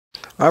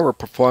We're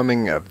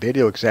performing a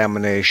video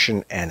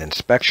examination and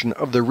inspection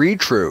of the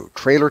RETRUE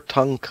trailer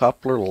tongue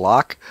coupler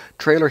lock,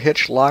 trailer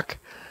hitch lock.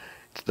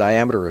 Its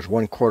diameter is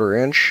 1/4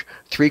 inch,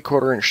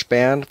 3/4 inch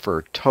span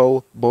for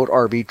tow, boat,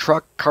 RV,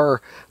 truck,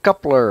 car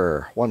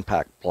coupler,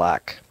 1-pack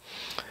black.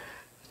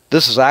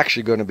 This is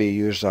actually going to be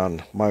used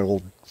on my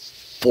old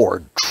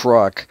Ford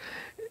truck.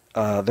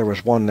 There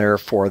was one there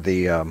for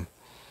the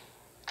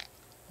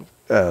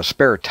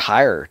spare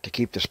tire, to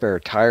keep the spare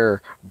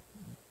tire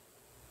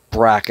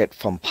bracket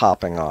from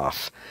popping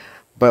off.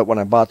 But when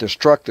I bought this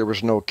truck, there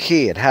was no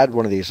key. It had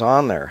one of these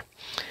on there.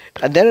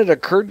 And then it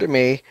occurred to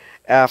me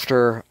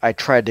after I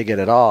tried to get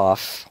it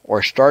off,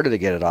 or started to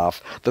get it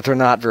off, that they're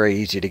not very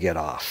easy to get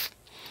off.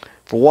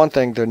 For one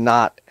thing, they're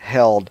not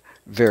held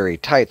very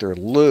tight. They're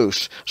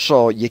loose,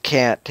 so you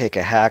can't take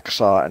a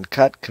hacksaw and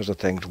cut because the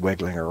thing's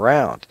wiggling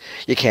around.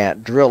 You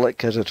can't drill it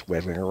because it's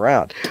wiggling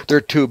around. They're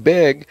too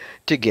big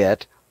to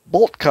get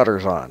bolt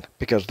cutters on,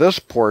 because this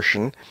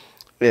portion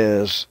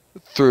is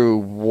through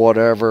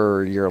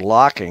whatever you're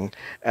locking,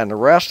 and the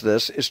rest of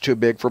this is too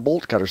big for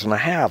bolt cutters. And I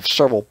have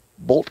several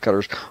bolt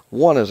cutters.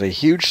 One is a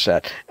huge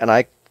set, and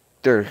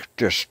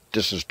this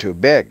is too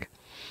big.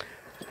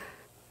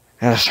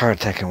 And I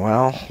started thinking,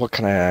 well, what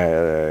can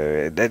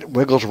it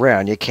wiggles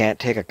around. You can't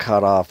take a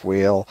cut-off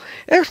wheel.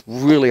 It's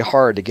really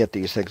hard to get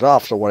these things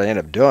off. So what I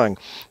ended up doing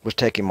was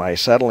taking my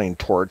acetylene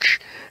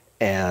torch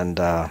and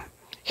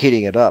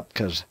heating it up,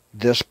 because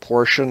this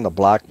portion, the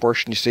black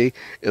portion you see,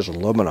 is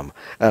aluminum.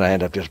 And I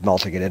ended up just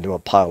melting it into a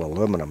pile of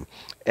aluminum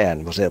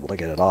and was able to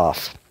get it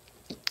off.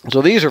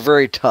 So these are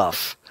very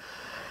tough.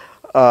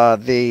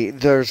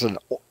 There's an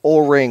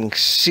O-ring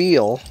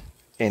seal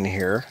in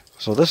here.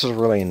 So this is a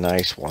really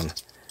nice one.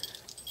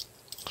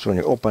 So when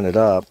you open it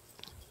up,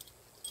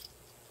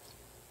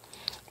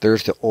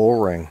 there's the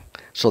O-ring.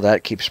 So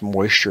that keeps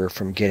moisture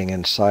from getting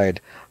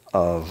inside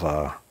of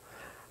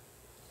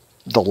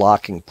the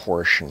locking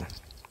portion.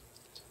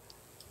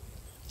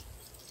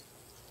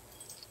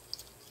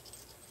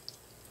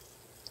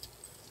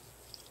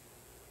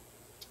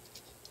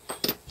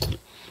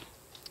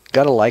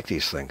 Gotta like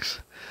these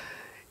things.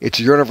 It's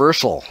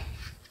universal.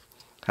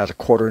 Has a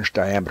 1/4 inch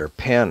diameter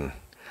pin,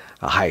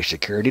 a high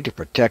security to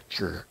protect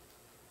your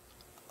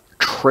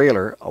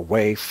trailer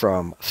away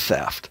from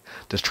theft.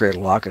 This trailer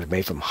lock is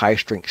made from high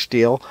strength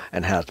steel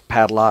and has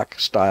padlock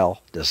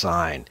style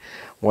design.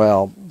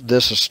 Well,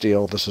 this is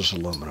steel, this is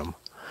aluminum.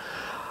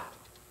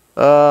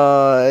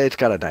 It's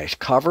got a nice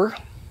cover,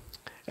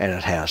 and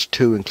it has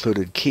 2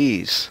 included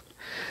keys.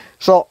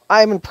 So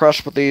I'm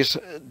impressed with these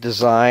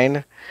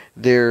design.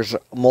 There's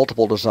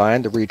multiple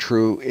design. The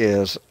RETRUE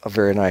is a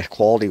very nice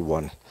quality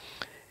one,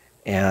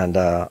 and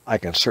I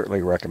can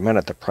certainly recommend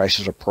it. The price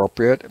is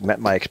appropriate. It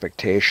met my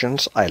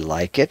expectations. I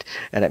like it,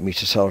 and it meets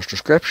the seller's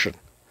description.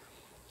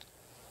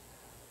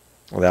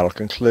 Well, that'll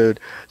conclude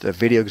the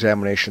video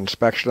examination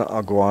inspection.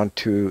 I'll go on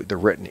to the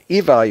written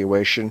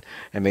evaluation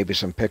and maybe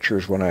some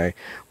pictures when I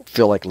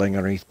feel like laying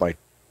underneath my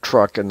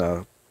truck in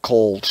the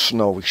cold,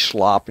 snowy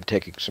slop and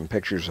taking some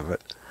pictures of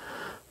it.